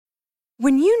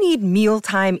When you need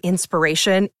mealtime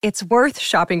inspiration, it's worth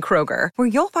shopping Kroger, where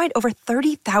you'll find over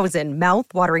 30,000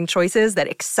 mouth-watering choices that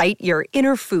excite your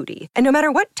inner foodie. And no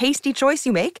matter what tasty choice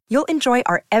you make, you'll enjoy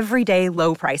our everyday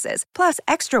low prices, plus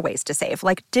extra ways to save,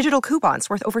 like digital coupons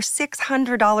worth over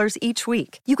 $600 each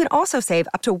week. You can also save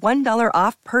up to $1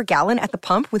 off per gallon at the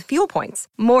pump with fuel points.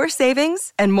 More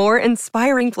savings and more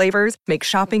inspiring flavors make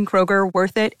shopping Kroger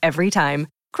worth it every time.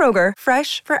 Kroger,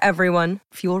 fresh for everyone.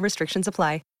 Fuel restrictions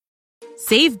apply.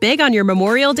 Save big on your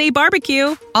Memorial Day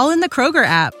barbecue, all in the Kroger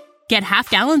app. Get half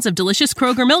gallons of delicious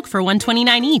Kroger milk for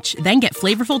 $1.29 each. Then get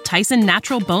flavorful Tyson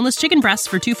natural boneless chicken breasts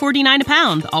for $2.49 a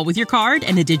pound, all with your card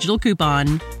and a digital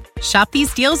coupon. Shop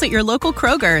these deals at your local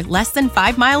Kroger, less than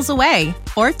 5 miles away.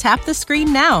 Or tap the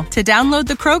screen now to download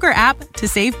the Kroger app to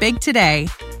save big today.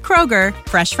 Kroger,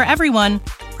 fresh for everyone.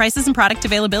 Prices and product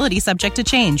availability subject to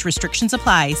change. Restrictions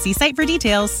apply. See site for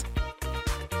details.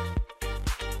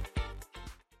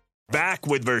 Back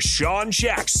with Vershawn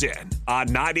Jackson on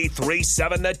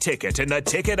 93.7 The Ticket and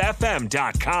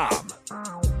theticketfm.com.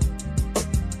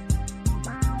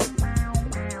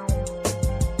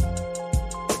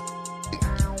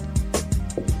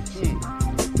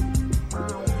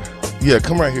 Yeah,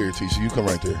 come right here, Tisha. You come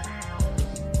right there.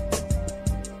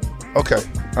 Okay.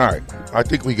 All right. I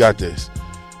think we got this.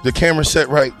 The camera set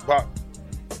right. Bob.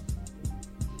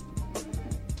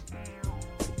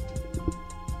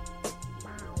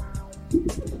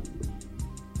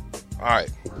 All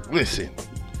right, listen.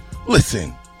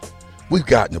 We've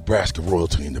got Nebraska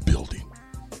royalty in the building.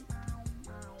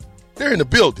 They're in the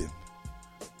building.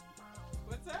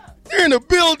 What's up? They're in the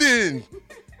building.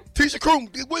 Tisha Croom,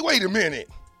 wait a minute.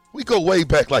 We go way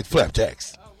back like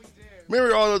flapjacks. Oh, we did.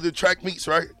 Remember all of the track meets,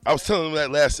 right? I was telling them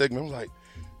that last segment. I'm like,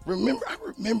 I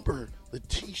remember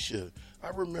Letitia. I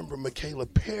remember Michaela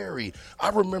Perry. I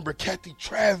remember Kathy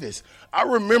Travis. I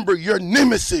remember your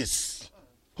nemesis.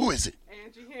 Who is it?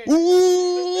 Angie Henry.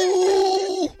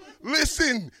 Ooh,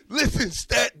 listen,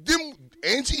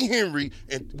 Angie Henry,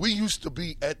 and we used to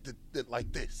be at the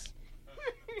like this.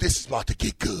 This is about to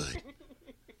get good.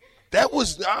 That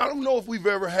was, I don't know if we've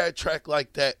ever had track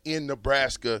like that in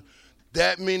Nebraska.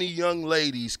 That many young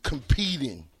ladies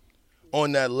competing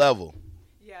on that level.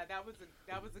 Yeah, that was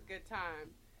a good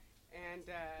time, and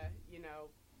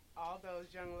all those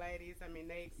young ladies, I mean,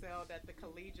 they excelled at the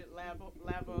collegiate level.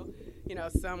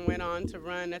 Some went on to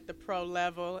run at the pro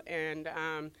level, and,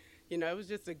 it was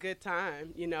just a good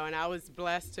time, and I was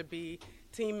blessed to be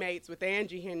teammates with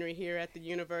Angie Henry here at the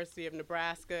University of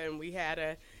Nebraska, and we had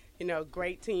a,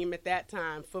 great team at that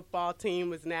time. Football team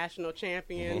was national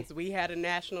champions. Mm-hmm. We had a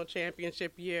national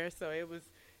championship year, so it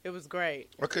was great.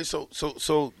 Okay, so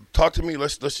talk to me.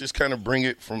 Let's just kind of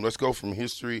let's go from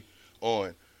history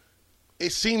on.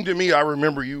 It seemed to me I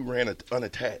remember you ran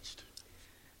unattached.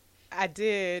 I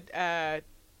did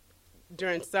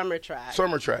during summer track.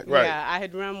 Summer track, right. Yeah, I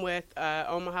had run with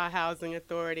Omaha Housing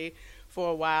Authority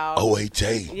for a while.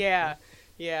 OHA.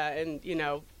 Yeah, and,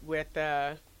 with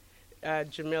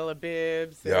Jamila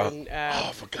Bibbs. Yeah. And,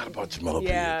 I forgot about Jamila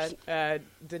Bibbs. Yeah,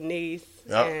 Denise.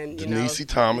 Yeah, and, Denise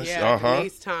Thomas. Yeah,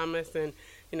 Denise Thomas. And,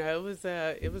 it was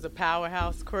a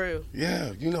powerhouse crew.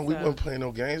 Yeah, we weren't playing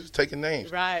no games. We was taking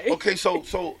names. Right. Okay,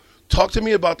 so talk to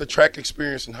me about the track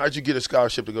experience and how'd you get a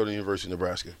scholarship to go to the University of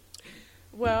Nebraska?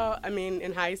 Well, I mean,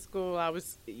 in high school, I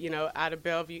was, out of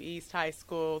Bellevue East High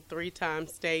School, 3-time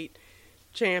state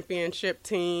championship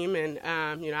team. And,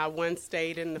 I won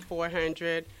state in the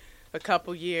 400 a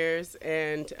couple years.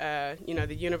 And,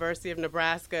 the University of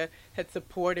Nebraska had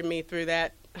supported me through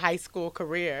that high school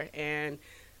career. And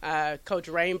Coach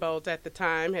Rainbolt at the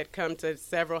time had come to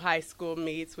several high school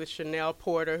meets with Chanel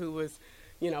Porter, who was,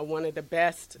 one of the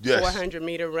best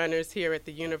 400-meter runners here at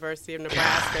the University of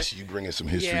Nebraska. Gosh, you bringing some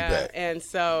history back. And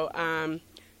so,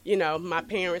 my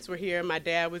parents were here. My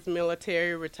dad was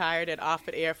military, retired at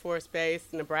Offutt Air Force Base.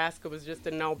 Nebraska was just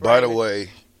a no-brainer. By the way,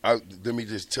 let me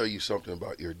just tell you something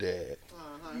about your dad.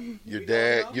 Uh-huh.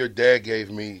 Your dad gave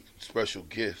me special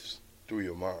gifts through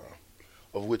your mom,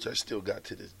 of which I still got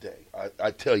to this day.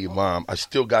 I tell you, Mom, I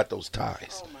still got those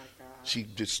ties. Oh, my God. She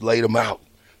just laid them out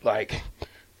like,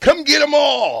 come get them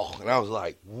all. And I was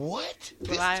like, what?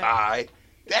 Tie,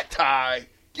 that tie,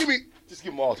 just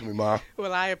give them all to me, Mom.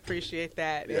 Well, I appreciate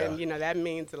that. Yeah. And, that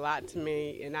means a lot to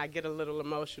me. And I get a little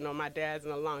emotional. My dad's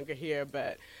no longer here,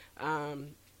 but,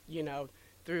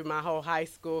 through my whole high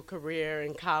school career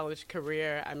and college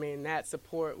career, I mean, that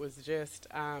support was just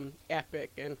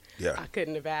epic. And I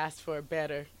couldn't have asked for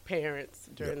better parents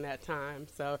during that time.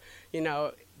 So,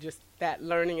 just that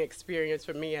learning experience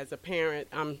for me as a parent,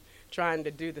 I'm trying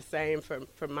to do the same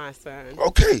for my son.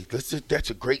 Okay, that's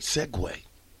a great segue.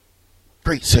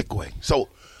 Great segue. So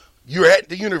You're at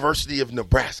the University of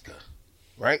Nebraska,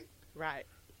 right? Right.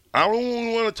 I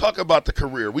don't want to talk about the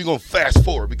career. We're going to fast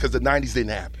forward because the 90s didn't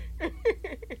happen.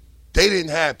 They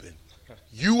didn't happen.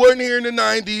 You weren't here in the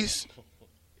 90s.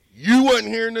 You wasn't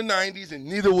here in the 90s, and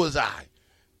neither was I.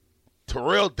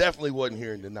 Terrell definitely wasn't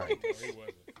here in the 90s. No, he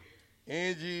wasn't.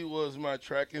 Angie was my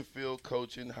track and field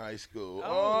coach in high school.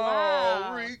 Oh,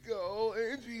 wow. Rico,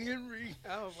 Angie Henry.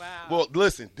 Oh, wow. Well,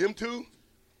 listen, them two,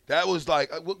 that was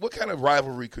like, what kind of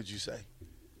rivalry could you say?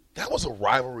 That was a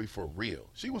rivalry for real.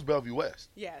 She was Bellevue West.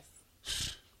 Yes.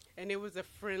 And it was a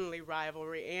friendly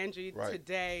rivalry. Angie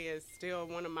today is still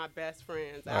one of my best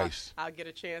friends. Nice. I'll get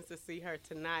a chance to see her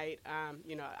tonight.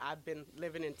 I've been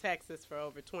living in Texas for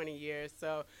over 20 years,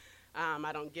 so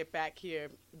I don't get back here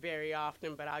very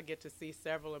often, but I'll get to see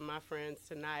several of my friends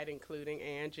tonight, including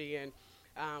Angie, and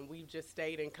we've just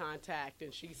stayed in contact,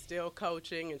 and she's still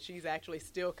coaching, and she's actually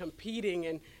still competing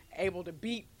and able to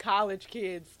beat college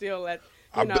kids still at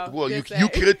you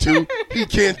could too. He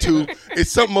can too. It's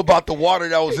something about the water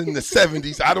that was in the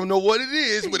 70s. I don't know what it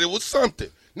is, but it was something.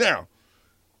 Now,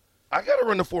 I got to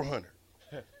run the 400.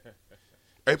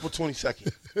 April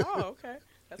 22nd. Oh, okay.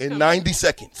 That's in 90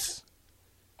 seconds.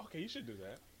 Okay, you should do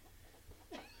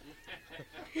that.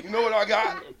 You know what I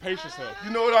got? Pace yourself.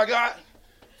 You know what I got?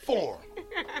 Form.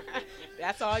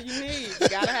 That's all you need. You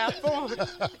got to have form.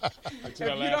 Until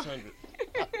that last 100.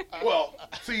 Well,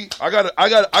 see, I got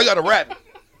a rabbit.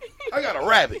 I got a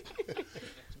rabbit.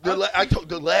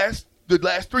 The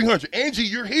last 300. Angie,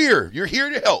 you're here. You're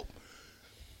here to help.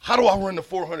 How do I run the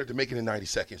 400 to make it in 90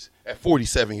 seconds at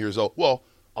 47 years old? Well,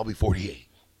 I'll be 48.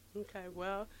 Okay,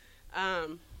 well,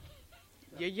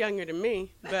 you're younger than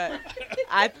me, but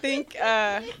I think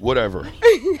whatever.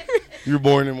 You were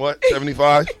born in what?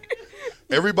 75?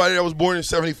 Everybody that was born in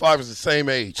 75 is the same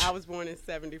age. I was born in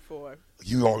 74.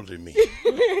 You older than me.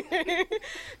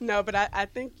 No, but I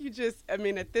think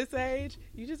at this age,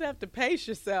 you just have to pace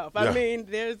yourself. Yeah. I mean,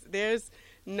 there's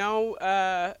no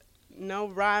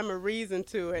rhyme or reason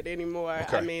to it anymore.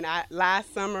 Okay. I mean,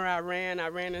 last summer I ran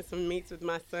in some meets with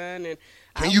my son, and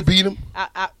Can you beat him?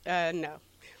 No.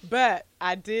 But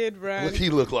I did run. What he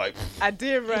look like? I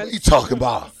did run. What you talking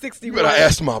about? 61. You better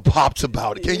ask my pops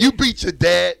about it. Can you beat your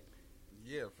dad?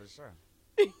 Yeah, for sure.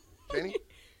 Kenny?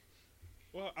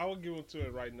 Well, I will give him to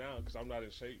it right now because I'm not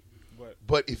in shape.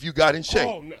 But if you got in shape.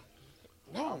 Oh,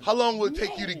 no. How long will it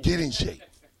take you to get in shape?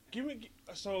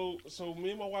 So me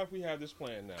and my wife, we have this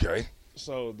plan now. Okay.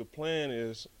 So the plan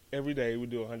is every day we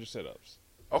do 100 sit-ups.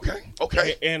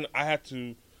 Okay. And I had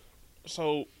to.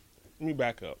 So let me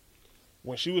back up.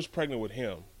 When she was pregnant with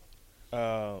him,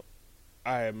 I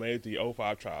had made the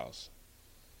 05 trials,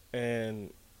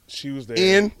 and she was there.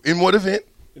 In what event?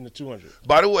 In the 200.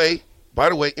 By the way,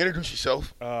 introduce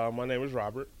yourself. My name is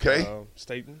Robert. Okay.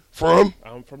 Staten. From?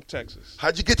 I'm from Texas.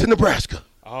 How'd you get to Nebraska?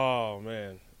 Oh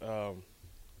man,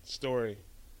 story.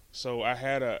 So I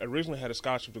originally had a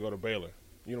scholarship to go to Baylor,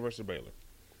 University of Baylor,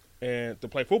 and to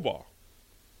play football.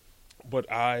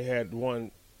 But I had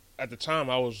won. At the time,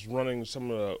 I was running some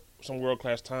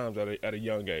world-class times at a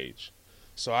young age.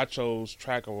 So I chose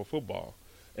track over football.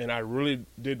 And I really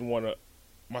didn't want to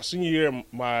 – my senior year,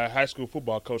 my high school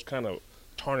football coach kind of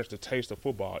tarnished the taste of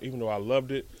football. Even though I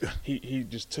loved it, he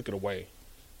just took it away.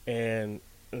 And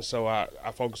so I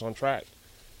focused on track.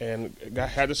 And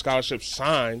had the scholarship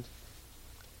signed,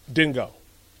 didn't go.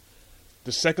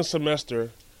 The second semester,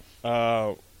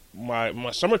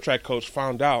 my summer track coach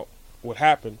found out what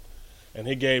happened. And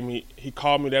he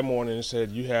called me that morning and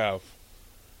said, you have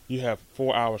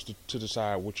 4 hours to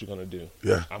decide what you're going to do.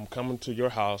 Yeah. I'm coming to your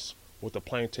house with a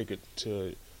plane ticket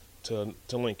to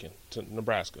Lincoln, to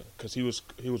Nebraska, because he was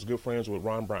good friends with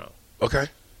Ron Brown. Okay.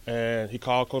 And he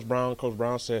called Coach Brown. Coach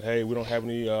Brown said, hey, we don't have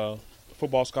any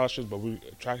football scholarships, but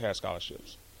track has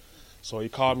scholarships. So he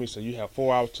called me and said, you have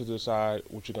 4 hours to decide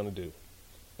what you're going to do.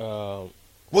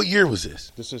 What year was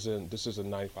this? This is in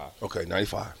 95. Okay,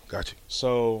 95. Got you.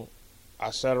 So I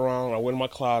sat around, I went in my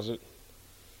closet,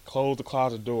 closed the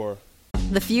closet door.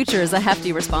 The future is a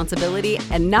hefty responsibility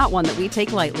and not one that we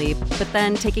take lightly. But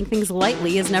then taking things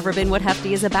lightly has never been what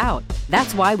Hefty is about.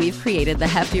 That's why we've created the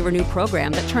Hefty Renew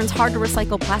program that turns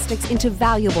hard-to-recycle plastics into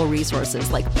valuable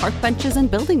resources like park benches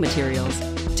and building materials.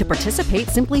 To participate,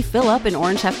 simply fill up an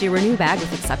orange Hefty Renew bag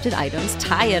with accepted items,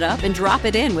 tie it up, and drop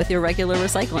it in with your regular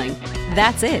recycling.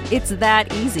 That's it. It's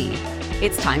that easy.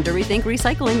 It's time to rethink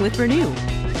recycling with Renew.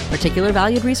 Particular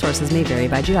valued resources may vary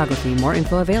by geography. More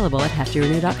info available at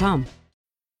heftyrenew.com.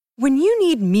 When you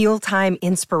need mealtime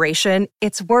inspiration,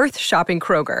 it's worth shopping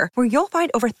Kroger, where you'll find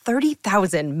over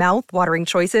 30,000 mouth-watering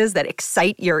choices that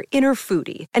excite your inner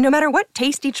foodie. And no matter what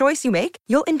tasty choice you make,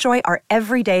 you'll enjoy our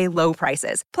everyday low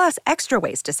prices, plus extra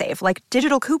ways to save, like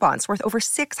digital coupons worth over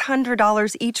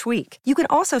 $600 each week. You can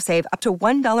also save up to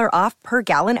 $1 off per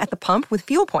gallon at the pump with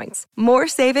fuel points. More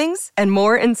savings and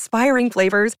more inspiring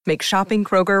flavors make shopping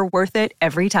Kroger worth it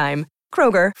every time.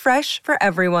 Kroger, fresh for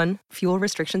everyone. Fuel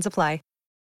restrictions apply.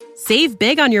 Save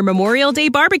big on your Memorial Day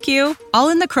barbecue, all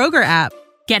in the Kroger app.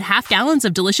 Get half gallons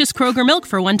of delicious Kroger milk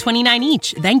for $1.29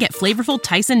 each. Then get flavorful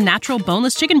Tyson natural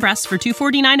boneless chicken breasts for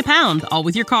 $2.49 a pound, all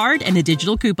with your card and a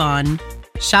digital coupon.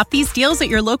 Shop these deals at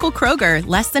your local Kroger,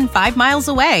 less than 5 miles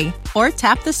away. Or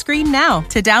tap the screen now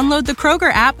to download the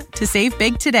Kroger app to save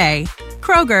big today.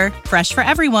 Kroger, fresh for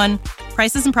everyone.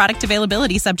 Prices and product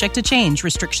availability subject to change.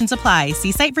 Restrictions apply.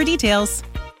 See site for details.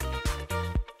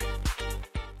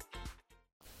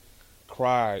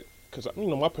 Cried because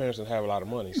my parents didn't have a lot of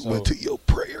money. So went to your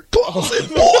prayer closet,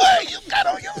 boy. You got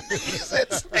on your knees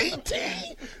at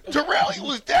 18. Terrell, you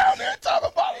was down there talking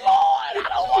about, Lord, I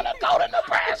don't want to go to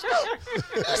Nebraska.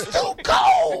 It's too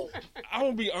cold. I'm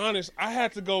gonna be honest. I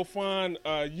had to go find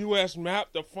a U.S.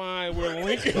 map to find where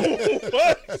Lincoln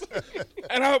was.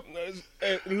 And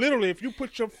literally, if you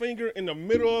put your finger in the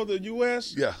middle of the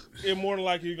U.S., it's more than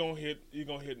likely you're gonna hit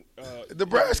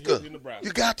Nebraska. Nebraska.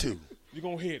 You got to. You're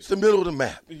going to hit it. It's the middle of the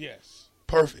map. Yes.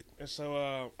 Perfect. And so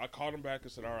I called him back and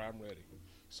said, all right, I'm ready.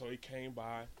 So he came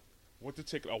by with the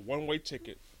ticket, a one-way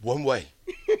ticket. One way.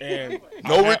 And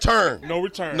no return. No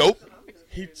return. Nope.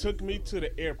 He took me to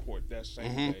the airport that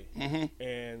same day. Mm-hmm.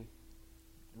 And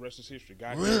the rest is history.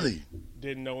 Got really? There,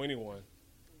 didn't know anyone.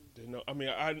 Didn't know. I mean,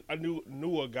 I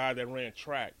knew a guy that ran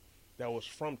track that was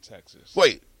from Texas.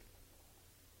 Wait.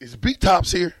 Is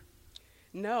B-Tops here?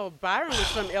 No, Byron was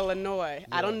from Illinois. Yeah.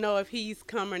 I don't know if he's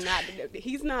come or not.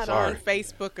 He's not on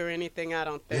Facebook or anything, I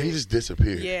don't think. Yeah, he just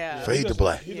disappeared. Yeah. Fade to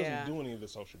black. He doesn't do any of the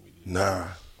social media. Nah.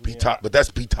 B-Top, but that's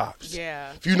B-Tops.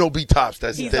 Yeah. If you know B-Tops,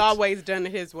 that's... He's always done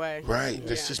it his way. Right. Yeah.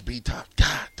 That's just B-Top.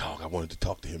 God, dog, I wanted to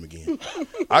talk to him again.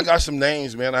 I got some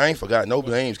names, man. I ain't forgot no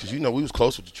names because, we was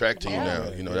close with the track team now.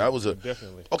 That was a...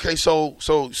 Definitely. Okay, so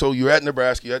you're at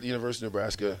Nebraska. You're at the University of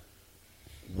Nebraska.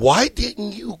 Why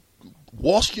didn't you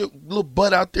wash your little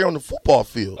butt out there on the football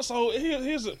field? So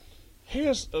here's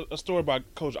a story about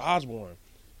Coach Osborne.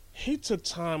 He took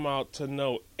time out to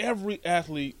know every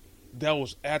athlete that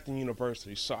was at the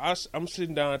university. So I'm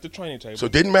sitting down at the training table. So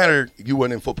it didn't matter you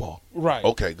weren't in football? Right.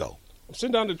 Okay, go. I'm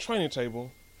sitting down at the training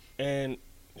table, and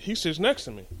he sits next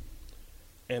to me.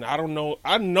 And I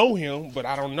know him, but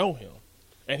I don't know him.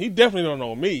 And he definitely don't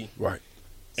know me. Right.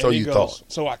 And so you thought.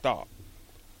 So I thought.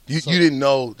 You didn't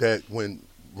know that when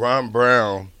Ron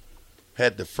Brown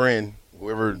had the friend,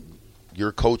 whoever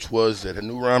your coach was that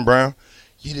knew Ron Brown,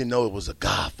 you didn't know it was a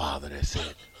godfather that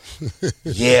said,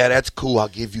 yeah, that's cool. I'll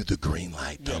give you the green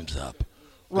light. Thumbs up.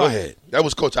 Right. Go ahead. That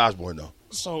was Coach Osborne, though.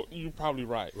 So you're probably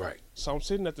right. Right. So I'm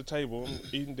sitting at the table,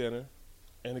 eating dinner,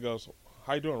 and he goes,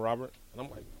 how you doing, Robert? And I'm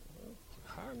like,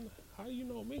 how do you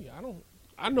know me?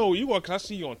 I know who you are because I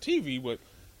see you on TV, but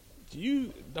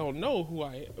you don't know who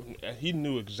I am. And he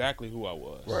knew exactly who I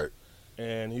was. Right.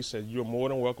 And he said, you're more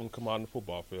than welcome to come out on the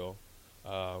football field.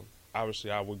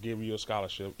 Obviously, I will give you a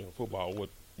scholarship in football.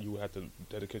 You would have to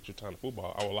dedicate your time to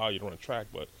football. I will allow you to run track,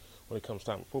 but when it comes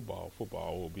time to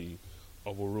football will be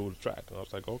overruled track. And I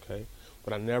was like, okay.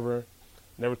 But I never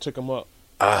took him up.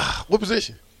 What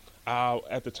position?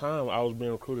 At the time, I was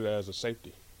being recruited as a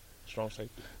safety, strong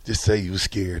safety. Just say you were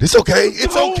scared. It's okay.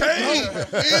 It's okay.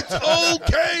 It's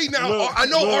okay. Now, look, I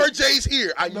know RJ's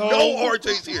here. I know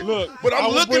RJ's here. But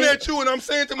I'm looking at you and I'm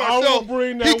saying to myself,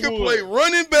 he could play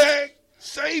running back,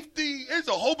 safety. There's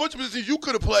a whole bunch of positions you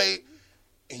could have played,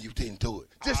 and you didn't do it.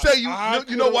 Just say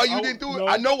you know why you didn't do it?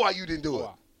 I know why you didn't do it.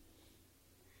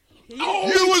 You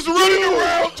was running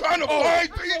around trying to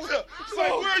find pizza. It's like,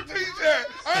 where's pizza at?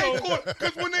 I ain't going,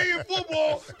 because when they in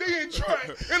football, they in track.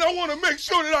 And I want to make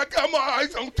sure that I got my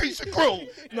eyes on Tisha Croom.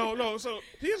 No. So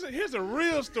here's a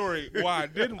real story why I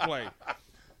didn't play.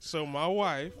 So my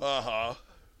wife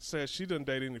said she didn't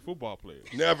date any football players.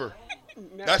 Never.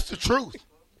 That's the truth.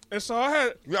 And so I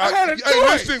had a choice. Hey,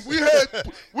 listen, he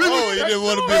didn't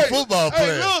want to be a football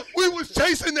player. Hey, look, we was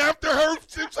chasing after her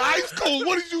since high school.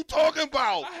 What are you talking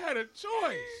about? I had a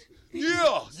choice.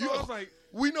 Yeah. So I was like,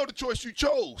 we know the choice you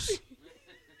chose.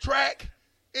 Track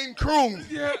and Croom.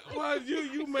 Yeah, well,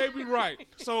 you may be right.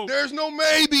 So there's no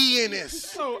maybe in this.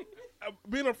 So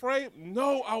being afraid?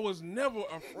 No, I was never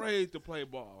afraid to play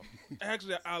ball.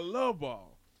 Actually, I love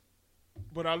ball.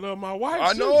 But I love my wife.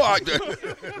 I know.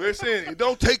 Listen, it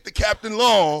don't take the captain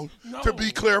long to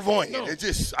be clairvoyant. No. It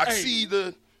just, I see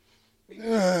the.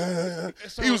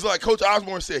 He was like, Coach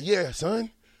Osborne said, yeah,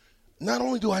 son, not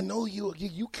only do I know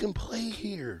you can play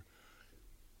here.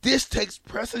 This takes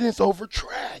precedence over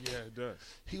track. Yeah, it does.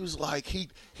 He was like, he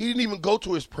didn't even go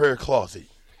to his prayer closet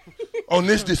on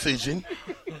this decision.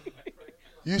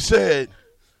 You said,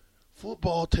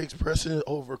 football takes precedence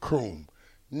over Croom.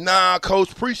 Nah,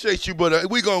 Coach, appreciate you, but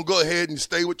we're going to go ahead and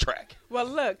stay with track. Well,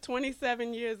 look,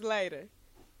 27 years later.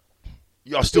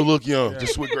 Y'all still look young,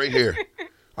 just with great hair.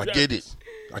 I get it.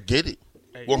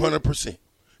 100%.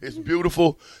 It's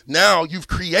beautiful. Now you've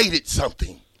created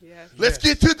something. Yes. Let's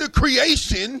get to the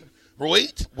creation,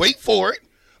 wait for it,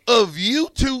 of you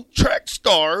two track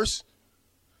stars.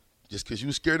 Just because you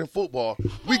were scared in football,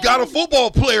 we got a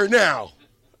football player now.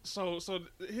 So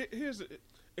here's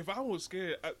if I was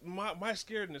scared, my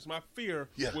scaredness, my fear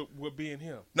would be in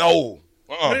him. No.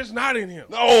 But it's not in him.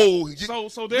 No.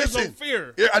 So there's no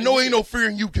fear. Yeah, I know ain't no fear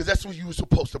in you because that's when you were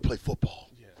supposed to play football.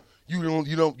 Yeah.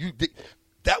 You did.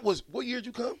 That was, what year did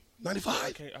you come?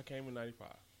 95? I came in 95.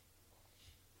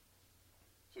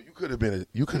 So you could have been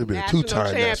a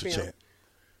two-time national champ.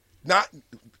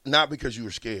 Not because you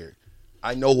were scared.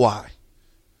 I know why.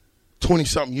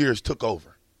 20-something years took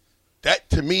over. That,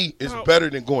 to me, is better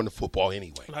than going to football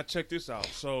anyway. Now, check this out.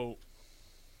 So,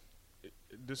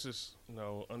 this is,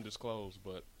 undisclosed,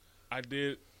 but I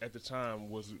did, at the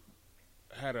time,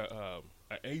 had an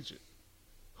agent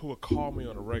who would call me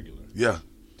on a regular. Yeah.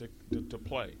 To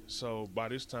play. So, by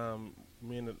this time,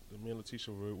 me and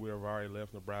Letitia, we have already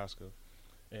left Nebraska,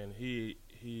 and he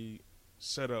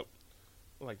set up,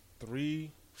 like,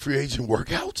 3 free agent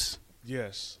workouts?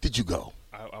 Yes. Did you go?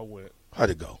 I went.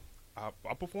 How'd it go?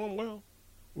 I performed well.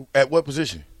 At what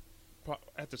position?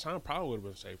 At the time, probably would have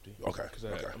been safety. Okay. Because I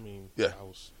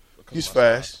was. He's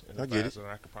fast. I get it. And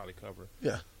I could probably cover.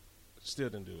 Yeah. Still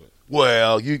didn't do it.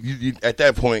 Well, you at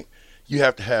that point, you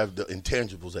have to have the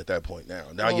intangibles at that point.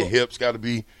 Now your hips got to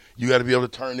be. You got to be able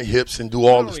to turn the hips and do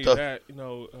all the stuff. That,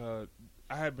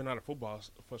 I had been out of football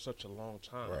for such a long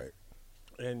time. Right.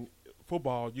 And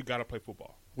football, you got to play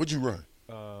football. What'd you run?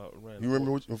 You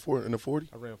remember what in the 40?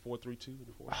 I ran 4.32 in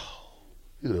the 40. Oh,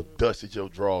 you would have dusted your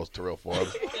draws, Terrell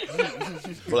Farber.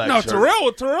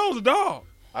 Terrell's a dog.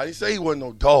 I didn't say he wasn't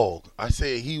no dog. I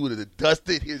said he would have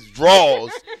dusted his draws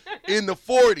in the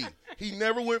 40. He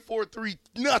never went 4.3,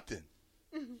 nothing.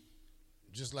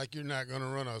 Just like you're not going to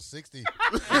run a 60.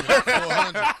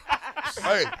 400.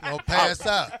 Hey, I'll pass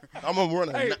out. I'm going to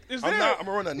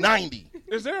run a 90.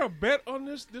 Is there a bet on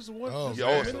this one? Oh,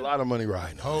 it's a lot of money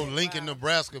riding on whole Lincoln,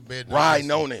 Nebraska bet. Riding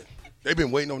on it. They've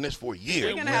been waiting on this for a year.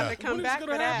 You're going to have to come back for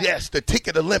that. Yes, the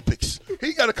Ticket Olympics.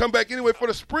 He got to come back anyway for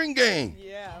the spring game.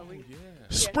 Yeah.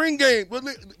 Spring game. Well,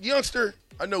 youngster,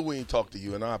 I know we ain't talked to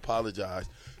you, and I apologize.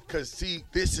 Because, see,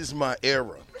 this is my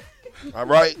era. All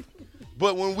right?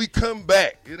 But when we come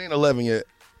back, it ain't 11 yet.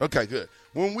 Okay, good.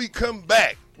 When we come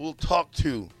back, we'll talk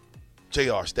to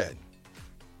J.R. Staten.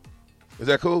 Is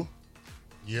that cool?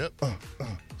 Yep.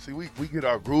 See, we get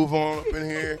our groove on up in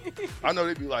here. I know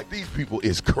they'd be like, these people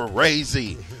is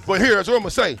crazy. But here's what I'm going to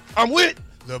say. I'm with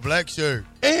the black shirt.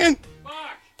 And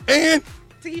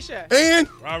Tisha. And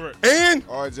Robert. And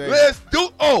RJ. Let's do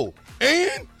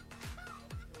and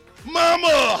Mama,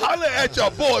 holla at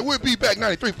your boy. We'll be back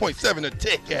 93.7 The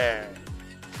Ticket.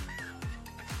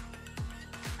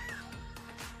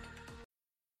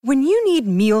 When you need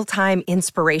mealtime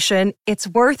inspiration, it's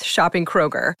worth shopping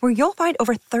Kroger, where you'll find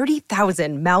over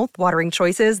 30,000 mouth-watering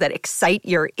choices that excite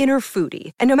your inner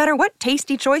foodie. And no matter what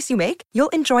tasty choice you make, you'll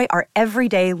enjoy our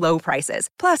everyday low prices,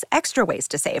 plus extra ways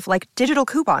to save, like digital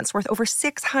coupons worth over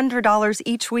 $600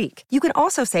 each week. You can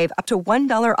also save up to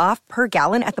 $1 off per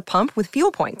gallon at the pump with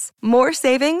fuel points. More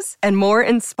savings and more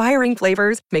inspiring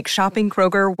flavors make shopping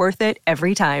Kroger worth it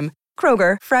every time.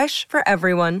 Kroger, fresh for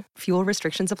everyone. Fuel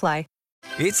restrictions apply.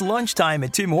 It's lunchtime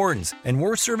at Tim Hortons, and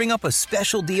we're serving up a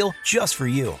special deal just for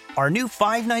you. Our new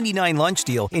 $5.99 lunch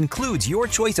deal includes your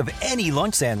choice of any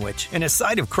lunch sandwich and a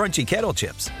side of crunchy kettle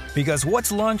chips. Because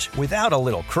what's lunch without a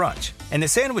little crunch? And the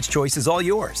sandwich choice is all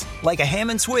yours, like a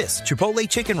ham and Swiss, Chipotle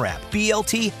chicken wrap,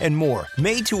 BLT, and more,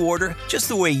 made to order just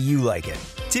the way you like it.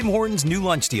 Tim Hortons' new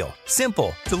lunch deal.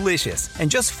 Simple, delicious,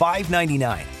 and just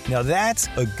 $5.99. Now that's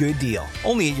a good deal.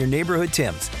 Only at your neighborhood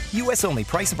Tim's. U.S. only.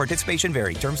 Price and participation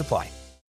vary. Terms apply.